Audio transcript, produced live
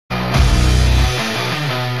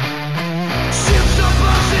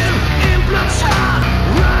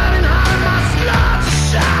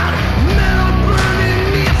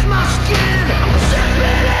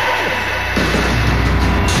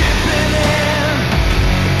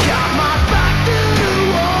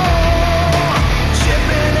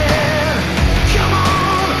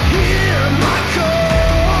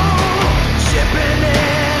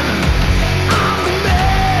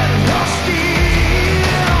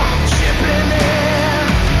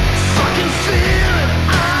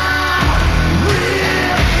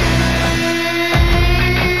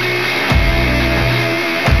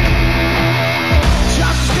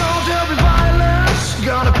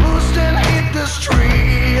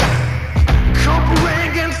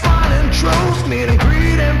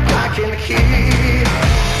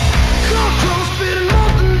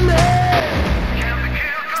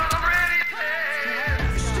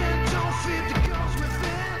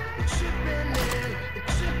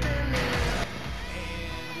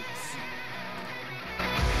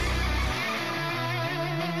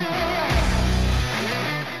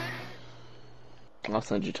I'll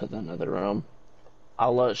send you to the nether realm.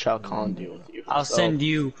 I'll let Shao Kahn deal with you. I'll send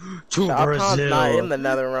you to Shao Brazil. Kahn's not in the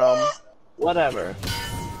nether realm. Whatever.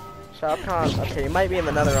 Shao Kahn, okay, he might be in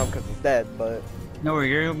the nether realm because he's dead, but... Know where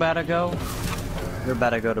you're about to go? You're about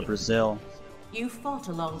to go to Brazil. You fought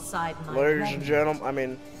alongside my Ladies friend. and gentlemen, I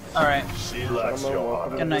mean... Alright.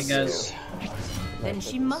 Welcome Good night, guys. Then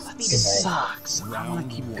she must be It the sucks. I wanna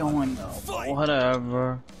keep going though.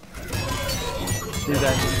 Whatever. Do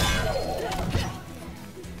that.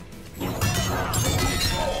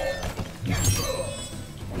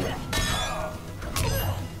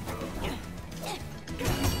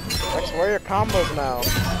 Rex, where are your combos now?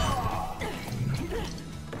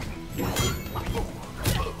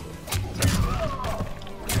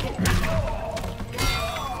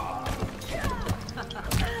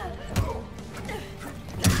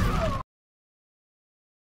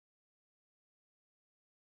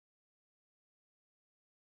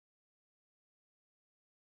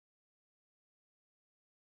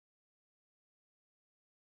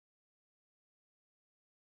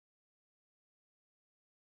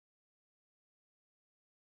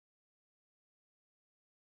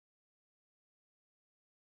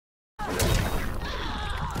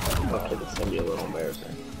 Okay, this is gonna be a little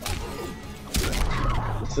embarrassing.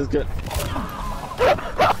 This is good.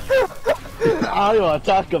 I don't want to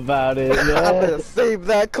talk about it, I'm man. gonna save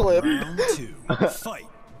that clip. Round 2. Fight.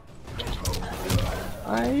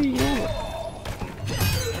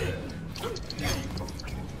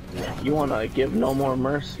 You wanna give no more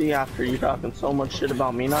mercy after you talking so much shit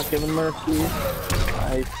about me not giving mercy?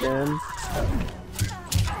 I sin.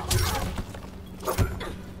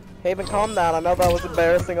 Haven, calm down. I know that was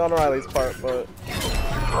embarrassing on Riley's part, but...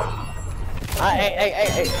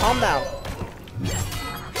 Hey, calm down.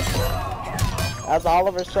 As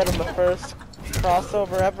Oliver said in the first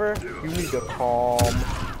crossover ever, you need to calm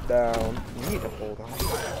down. You need to hold on.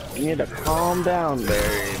 You need to calm down,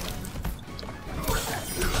 Barry.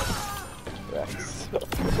 Rex.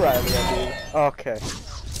 Riley, I mean. Okay.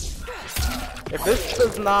 If this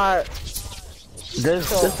does not... This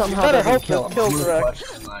somehow better doesn't hope kill this kills any Rex.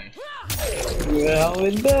 question in life. Well,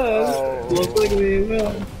 it does. Oh. Looks like it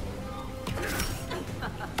will.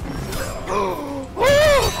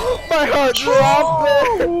 My heart dropped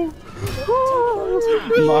there!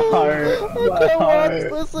 My heart. I can't watch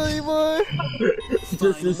this anymore!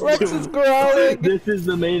 This is Rex is growling! This is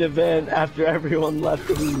the main event. After everyone left,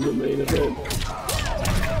 this is the main event.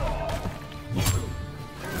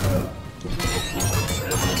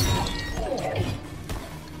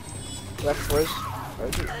 Rex, where's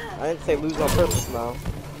he? I didn't say lose on purpose now.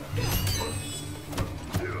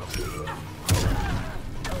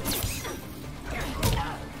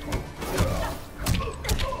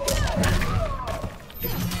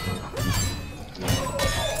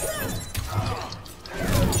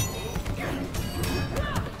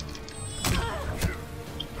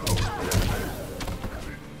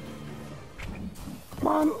 Come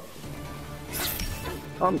on.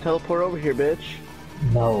 Come teleport over here, bitch.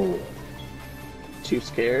 No. Too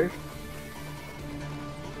scared?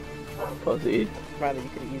 Pussy. Riley, you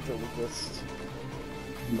could easily just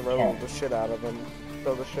throw the shit out of him.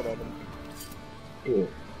 Throw the shit at him. Ew.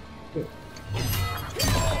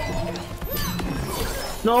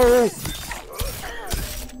 No!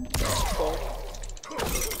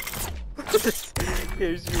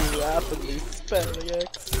 Here's you rapidly spamming X.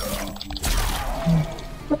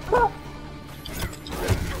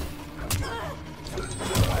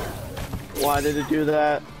 Why did it do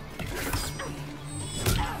that?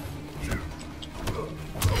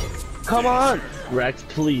 Come on! Rex,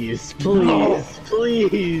 please, please,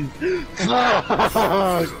 please.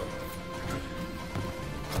 Fuck.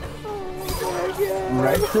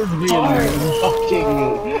 Rex is being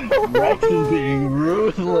fucking. Rex is being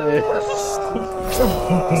ruthless.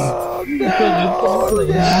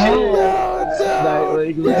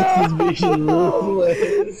 Like Rex is being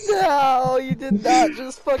ruthless. No, you did not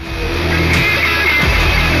just fucking.